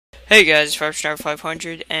Hey guys, it's Firestar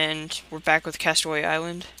 500, and we're back with Castaway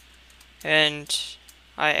Island. And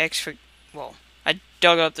I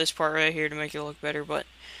dug up this part right here to make it look better, but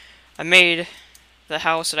I made the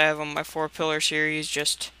house that I have on my 4 pillar series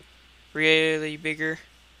just really bigger,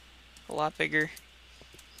 a lot bigger.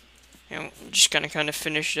 And I'm just gonna kind of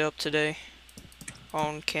finish it up today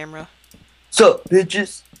on camera. Sup,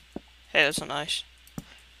 bitches? Hey, that's not nice.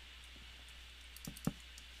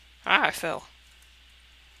 Ah, I fell.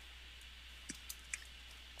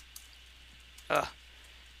 Ugh.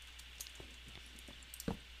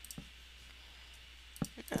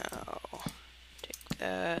 Now, take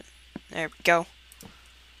that. There we go.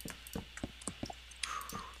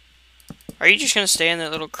 Are you just gonna stay in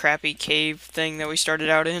that little crappy cave thing that we started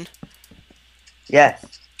out in? Yes.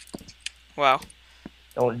 Wow.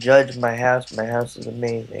 Don't judge my house. My house is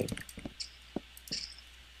amazing.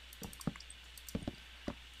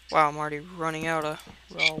 Wow, I'm already running out of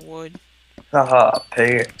raw wood. Haha,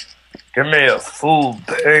 pig. Give me a full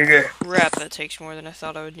pig. Crap, that takes more than I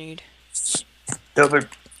thought I would need. Stupid.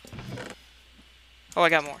 Oh, I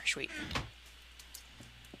got more. Sweet.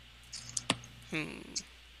 Hmm.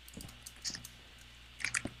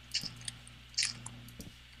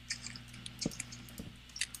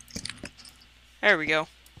 There we go.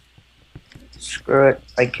 Screw it.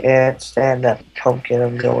 I can't stand that pumpkin.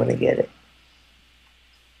 I'm going to get it.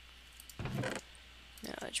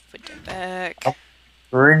 Now let's put that back. I'll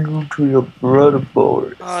bring you to your brother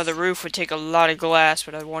boys. Oh, the roof would take a lot of glass,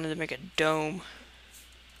 but I wanted to make a dome,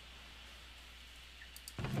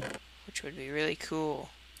 which would be really cool.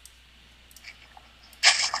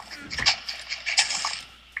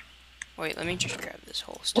 Wait, let me just grab this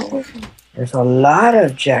whole stick. There's a lot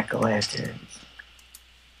of jack-o'-lanterns.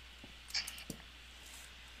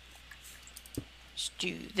 Let's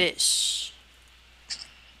do this.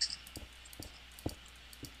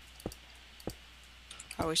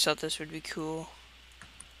 I always thought this would be cool.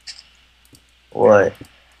 What?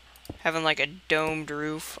 Having like a domed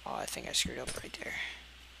roof. Oh, I think I screwed up right there.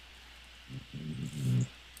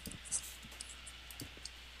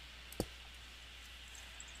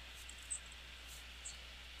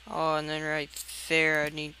 Oh, and then right there I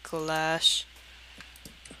need glass.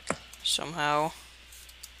 Somehow.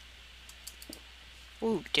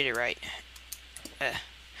 Ooh, did it right.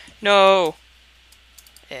 No!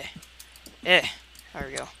 Eh. There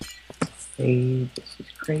we go. Hey, this is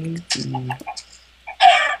crazy.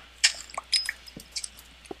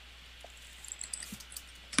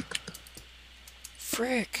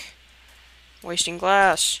 Frick. Wasting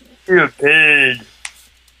glass. You're a pig.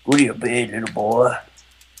 Go to your bed, little boy.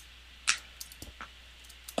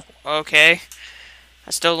 Okay.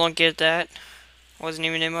 I still don't get that. Wasn't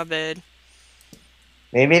even in my bed.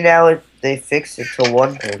 Maybe now they fixed it to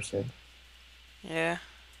one person. Yeah.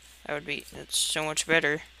 That's so much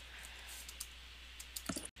better.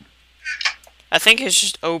 I think it's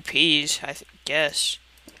just OPs, guess.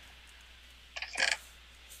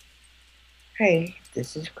 Hey,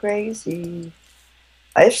 this is crazy.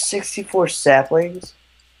 I have 64 saplings.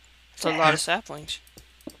 It's a lot of saplings.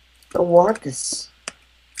 I want this.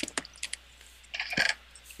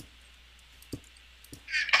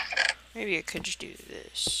 Maybe I could just do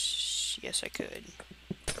this. Yes, I could.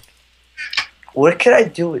 What can I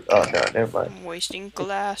do with... Oh, no, never mind. I'm wasting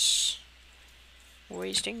glass.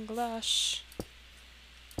 Wasting glass.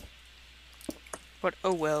 But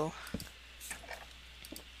oh well.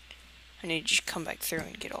 I need to just come back through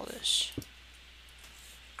and get all this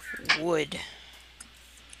wood.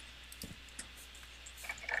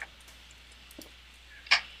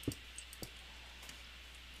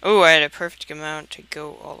 Oh, I had a perfect amount to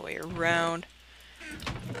go all the way around.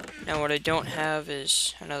 Now what I don't have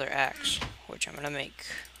is another axe, which I'm gonna make.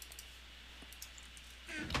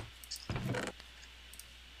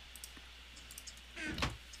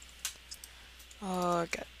 Oh, I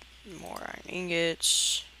got more iron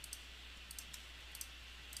ingots.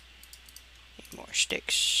 Need more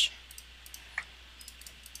sticks.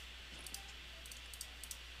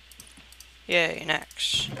 Yay, an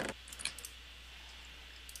axe.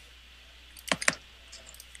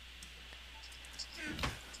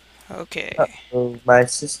 Okay. Uh-oh, my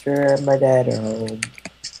sister and my dad are home.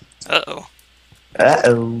 Uh-oh.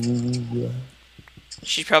 Uh-oh.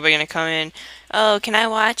 She's probably gonna come in. Oh, can I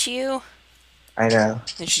watch you? I know.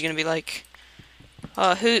 And she's gonna be like,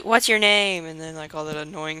 oh, what's your name? And then like all that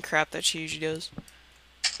annoying crap that she usually does.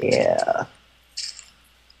 Yeah.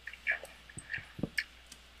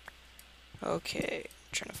 Okay.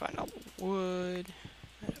 Trying to find all the wood.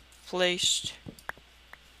 Placed.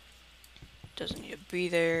 Doesn't need to be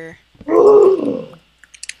there.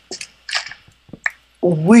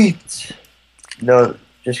 wheat. No,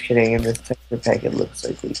 just kidding. In this texture pack, it looks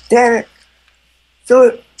like wheat. Damn it!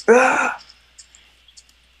 So, I'm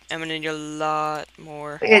gonna need a lot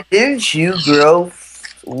more. yeah, didn't you grow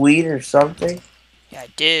wheat or something? Yeah, I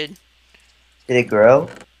did. Did it grow?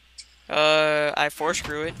 I force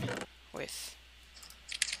grew it with,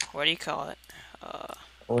 what do you call it?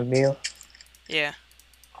 Cornmeal? Yeah.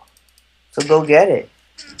 So go get it.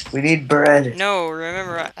 We need bread. No,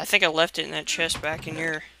 remember, I think I left it in that chest back in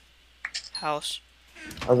your house.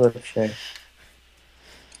 I'll go check.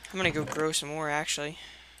 I'm gonna go grow some more, actually.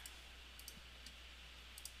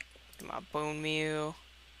 Get my bone meal.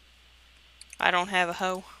 I don't have a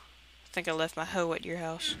hoe. I think I left my hoe at your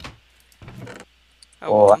house.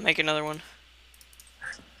 Oh well, Oh, I'll make another one.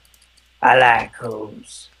 I like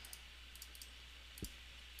hoes.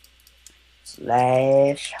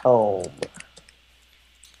 Slash home.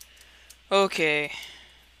 Okay.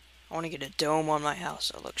 I want to get a dome on my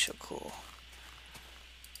house. That looks so cool.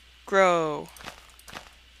 Grow.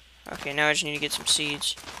 Okay, now I just need to get some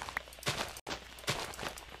seeds.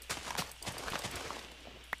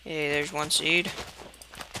 Yay, there's one seed.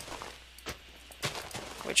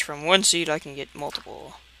 Which from one seed I can get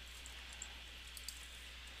multiple.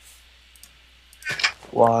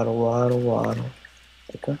 Waddle, waddle, waddle.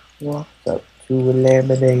 Like I walked up to a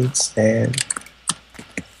lemonade stand.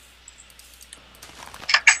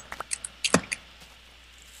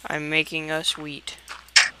 I'm making us wheat.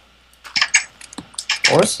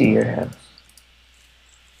 I want to see your house.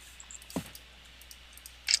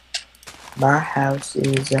 My house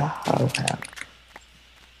is a hoe house.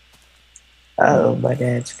 Oh, my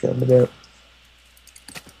dad's coming up.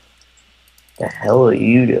 The hell are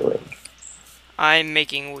you doing? I'm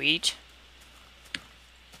making wheat.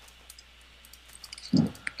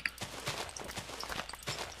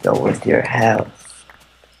 Go with your house.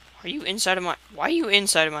 Are you inside of my... Why are you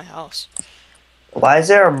inside of my house? Why is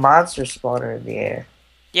there a monster spawner in the air?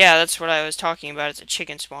 Yeah, that's what I was talking about. It's a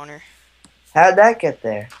chicken spawner. How'd that get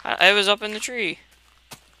there? I was up in the tree.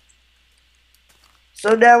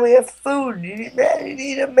 So now we have food. You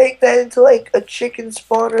need to make that into like a chicken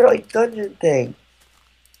spawner, like dungeon thing.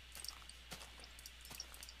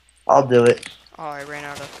 I'll do it. Oh, I ran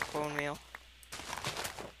out of bone meal.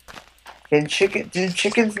 Do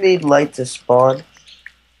chickens need light to spawn?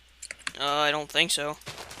 I don't think so.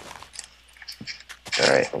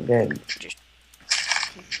 Alright, I'm getting... Just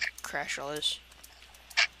crash all this.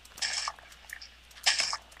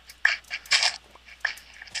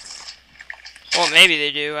 Well, maybe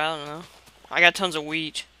they do. I don't know. I got tons of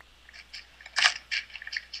wheat.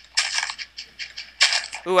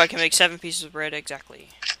 Ooh, I can make 7 pieces of bread exactly.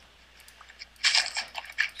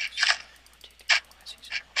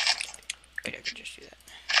 Wait, I could just do that.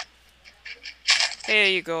 Here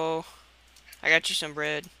you go. I got you some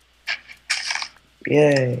bread.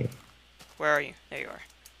 Yay. Where are you? There you are.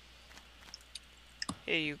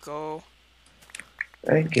 Here you go.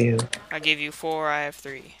 Thank you. I gave you 4, I have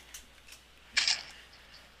 3.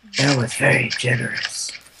 That was very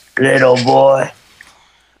generous. Little boy.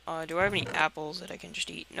 Do I have any apples that I can just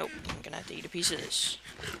eat? Nope. I'm gonna have to eat a piece of this.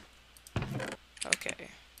 Okay.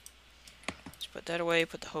 Let's put that away.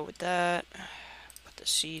 Put the hoe with that. Put the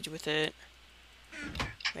seeds with it.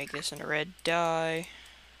 Make this into red dye.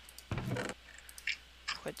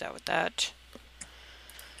 Put that with that.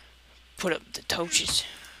 Put up the torches.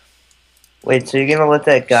 Wait, so you're gonna let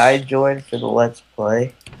that guy join for the Let's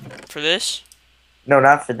Play? For this? No,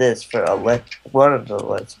 not for this. For one of the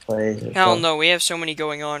Let's Plays or Hell something. no, we have so many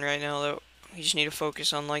going on right now that we just need to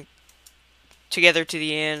focus on, like, Together to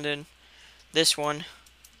the End and this one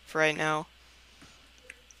for right now.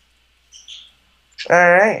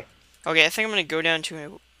 Alright. Okay, I think I'm gonna go down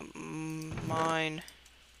to a mine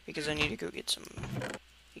because I need to go get some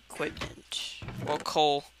equipment. Well,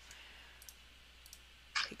 coal.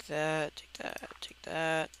 Take that, take that, take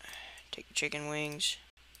that. Take the chicken wings.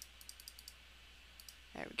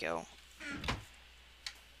 There we go.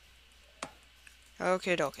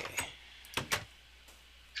 Okay, okay.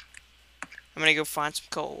 I'm gonna go find some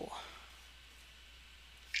coal.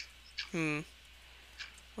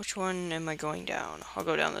 Which one am I going down? I'll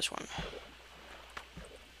go down this one.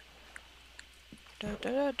 Da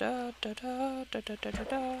da da da da da da da da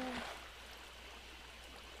da.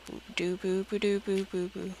 Boo boo boo boo boo boo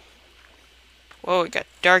boo. Whoa, it got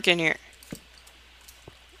dark in here.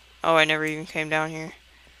 Oh, I never even came down here.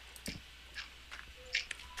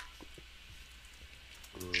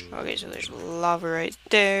 Okay, so there's lava right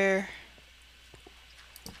there.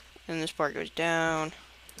 And this part goes down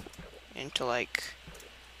into like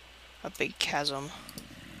a big chasm.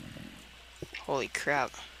 Holy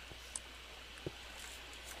crap.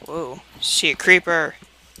 Whoa. See a creeper.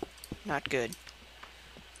 Not good.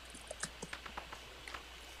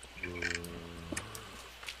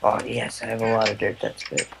 Oh, yes, I have a lot of dirt. That's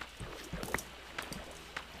good.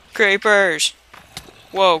 Creepers!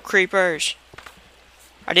 Whoa, creepers.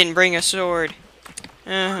 I didn't bring a sword.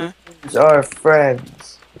 Creepers are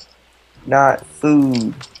friends, not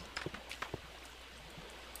food.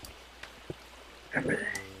 Remember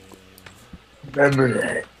that. Remember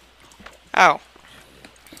that. Ow.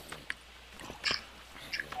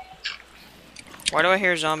 Why do I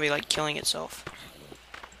hear a zombie, like, killing itself?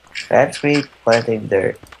 That's me planting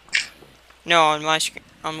dirt. No, on my screen.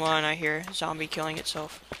 Online I hear a zombie killing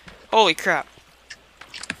itself. Holy crap.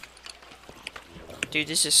 Dude,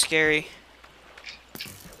 this is scary.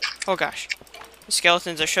 Oh gosh. The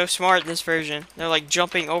skeletons are so smart in this version. They're like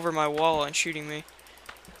jumping over my wall and shooting me.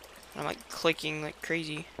 I'm like clicking like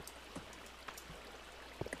crazy.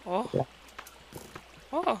 Oh. Yeah.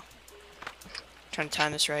 Oh. Trying to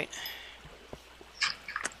time this right.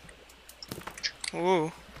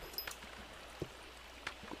 Ooh.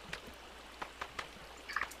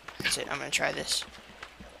 That's it. I'm gonna try this.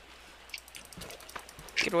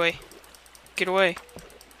 Get away. Get away.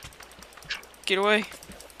 Get away.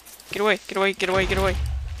 Get away. Get away. Get away. Get away.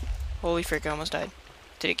 Holy frick, I almost died.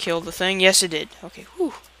 Did it kill the thing? Yes, it did. Okay,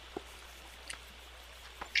 whew.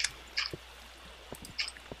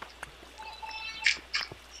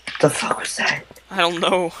 The fuck was that? I don't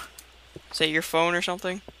know. Is that your phone or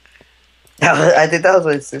something? I think that was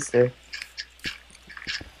my sister.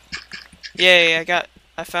 Yay,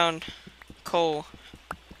 I found coal.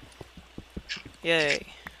 Yay.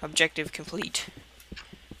 Objective complete.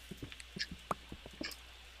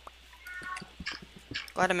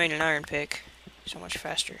 Glad I made an iron pick. So much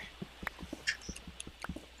faster.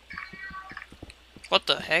 What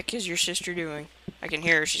the heck is your sister doing? I can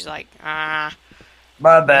hear her. She's like, ah.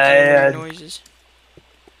 My Making bad. weird noises.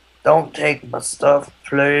 Don't take my stuff,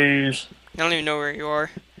 please. I don't even know where you are.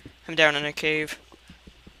 I'm down in a cave.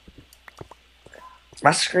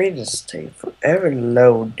 My screen is taking forever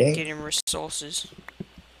loading. Getting resources.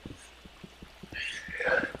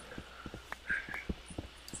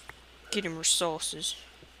 Getting resources.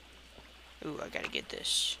 Ooh, I gotta get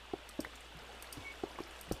this.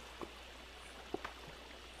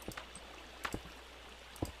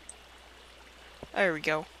 There we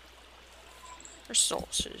go.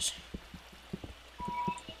 Resources.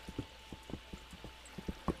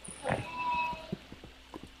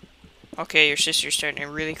 Okay, your sister's starting to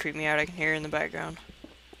really creep me out. I can hear her in the background.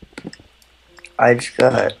 I just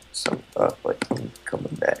got some like I'm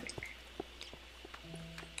coming back.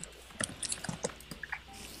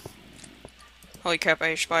 Holy crap, I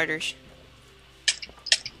hear spiders.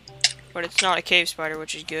 But it's not a cave spider,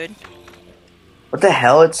 which is good. What the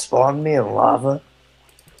hell? It spawned me in lava?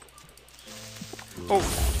 Oh,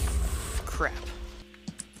 crap.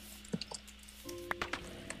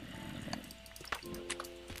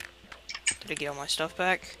 Did I get all my stuff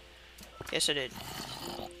back? Yes, I did.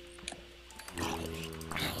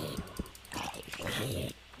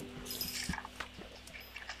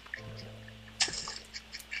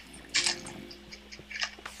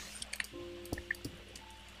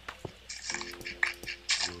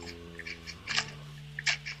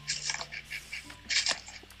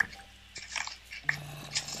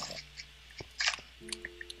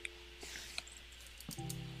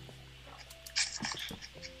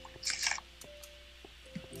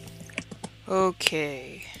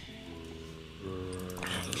 Okay.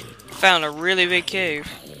 Found a really big cave.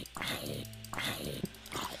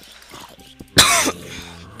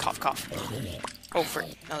 Cough, cough. Oh,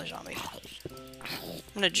 frick. Another zombie. I'm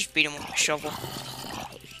gonna just beat him with my shovel.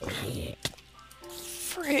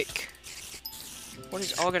 Frick. What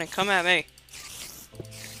is all gonna come at me?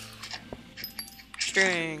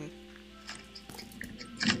 String.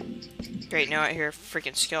 Great, now I hear a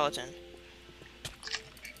freaking skeleton.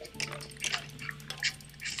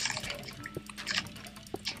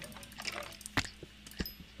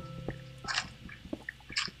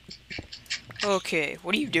 Okay,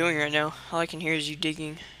 what are you doing right now? All I can hear is you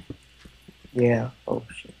digging. Yeah. Oh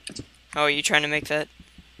shit. Oh, are you trying to make that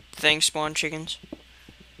thing spawn chickens?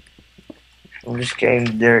 I'm just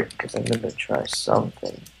getting dirt because I'm gonna try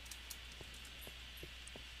something.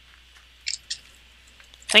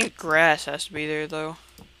 I think grass has to be there, though.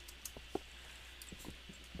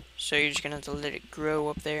 So you're just gonna have to let it grow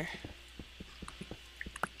up there.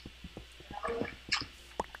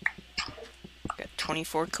 Got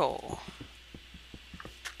 24 coal.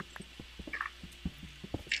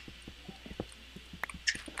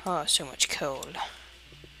 Oh, so much coal.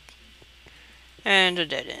 And a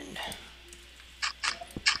dead end.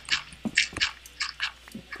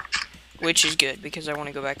 which is good because I want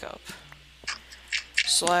to go back up.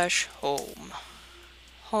 Slash home.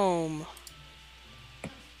 Home.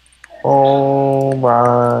 Home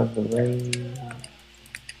on the range.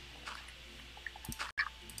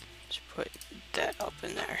 Let's put that up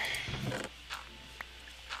in there.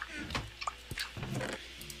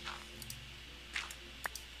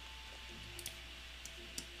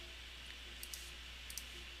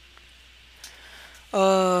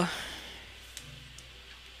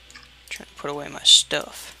 Trying to put away my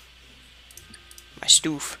stuff. My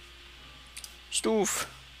stoof. Stoof.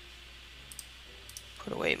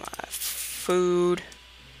 Put away my food.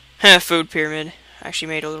 Food pyramid. I actually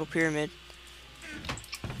made a little pyramid.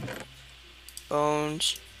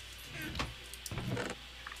 Bones.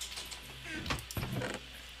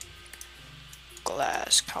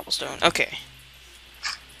 Glass. Cobblestone. Okay.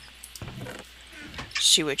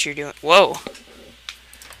 See what you're doing. Whoa.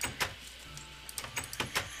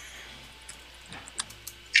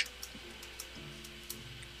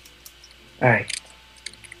 Alright.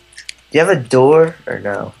 Do you have a door or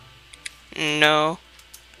no? No.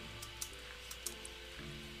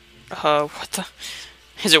 What the?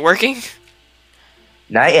 Is it working?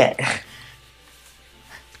 Not yet.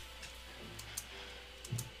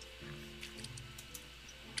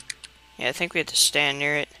 Yeah, I think we have to stand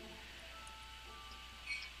near it.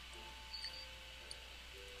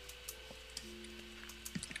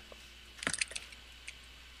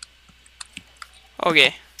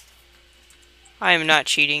 Okay. I am not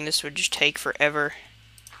cheating. This would just take forever.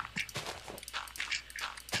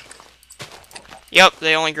 Yep,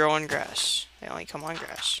 they only grow on grass. They only come on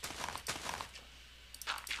grass.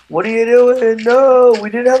 What are you doing? No, we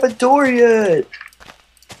didn't have a door yet.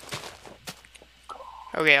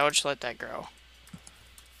 Okay, I'll just let that grow.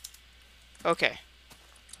 Okay.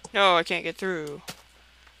 No, I can't get through.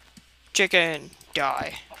 Chicken,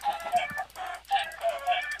 die.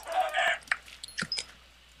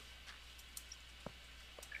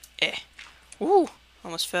 Eh. Ooh,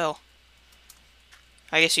 almost fell.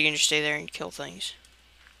 I guess you can just stay there and kill things.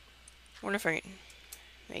 Wonder if I can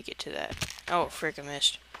make it to that. Oh, frick, I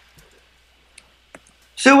missed.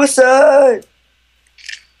 Suicide!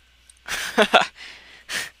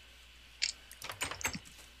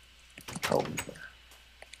 Oh.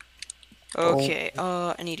 Okay,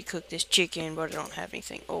 I need to cook this chicken, but I don't have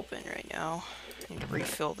anything open right now. I need to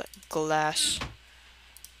refill that glass.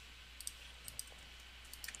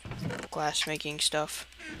 Glass making stuff.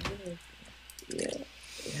 Yeah.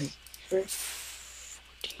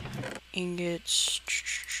 14 ingots.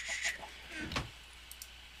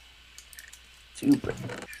 2 bricks.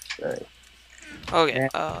 Right. Okay,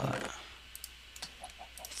 I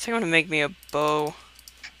think I'm gonna make me a bow.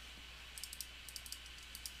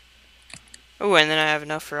 Oh, and then I have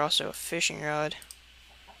enough for also a fishing rod.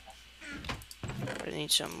 But I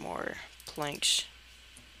need some more planks.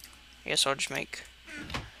 I guess I'll just make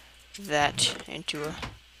that into a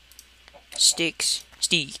sticks.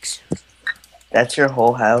 That's your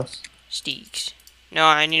whole house? Steaks. No,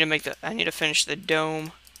 I need to finish the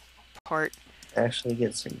dome part. Actually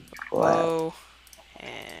get some glass. Bow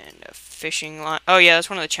and a fishing line. Oh yeah, that's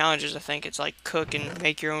one of the challenges, I think. It's like cook and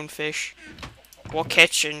make your own fish. Well,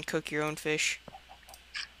 catch and cook your own fish.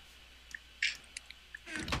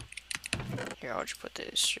 Here, I'll just put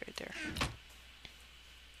this right there.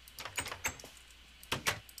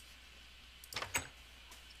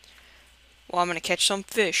 Well, I'm gonna catch some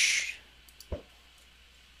fish.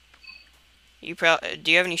 Do you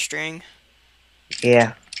have any string?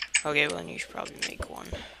 Yeah. Okay, well then you should probably make one.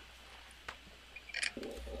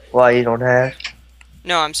 Why you don't have?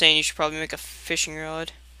 No, I'm saying you should probably make a fishing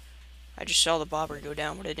rod. I just saw the bobber go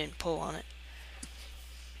down, but I didn't pull on it.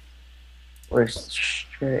 Where's the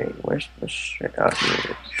string? Where's the string? Oh, here it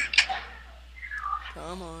is.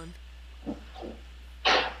 Come on.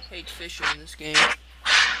 Hate fishing in this game.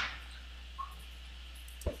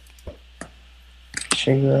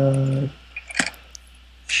 Fishing rod.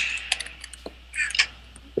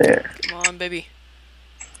 There. Come on, baby.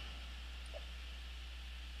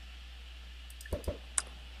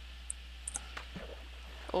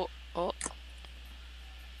 Oh, oh.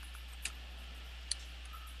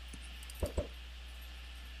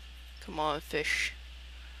 Come on, fish.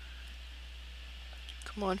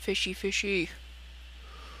 Come on, fishy, fishy.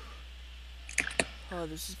 Oh,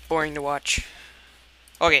 this is boring to watch.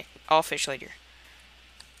 Okay, I'll fish later.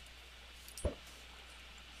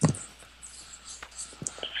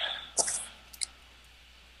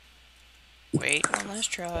 Wait, one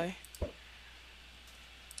last try.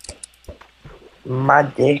 My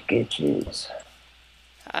dick itches.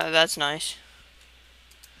 That's nice.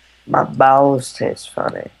 My balls taste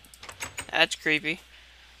funny. That's creepy.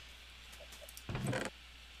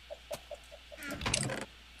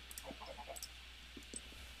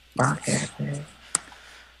 Okay.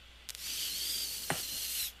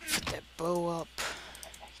 Put that bow up.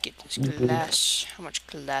 Get this glass. How much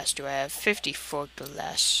glass do I have? 54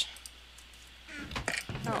 glass.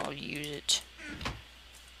 I'll use it.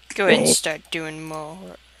 Go ahead and start doing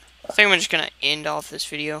more. I think I'm just gonna end off this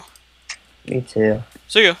video. Me too.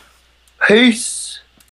 See ya. Peace.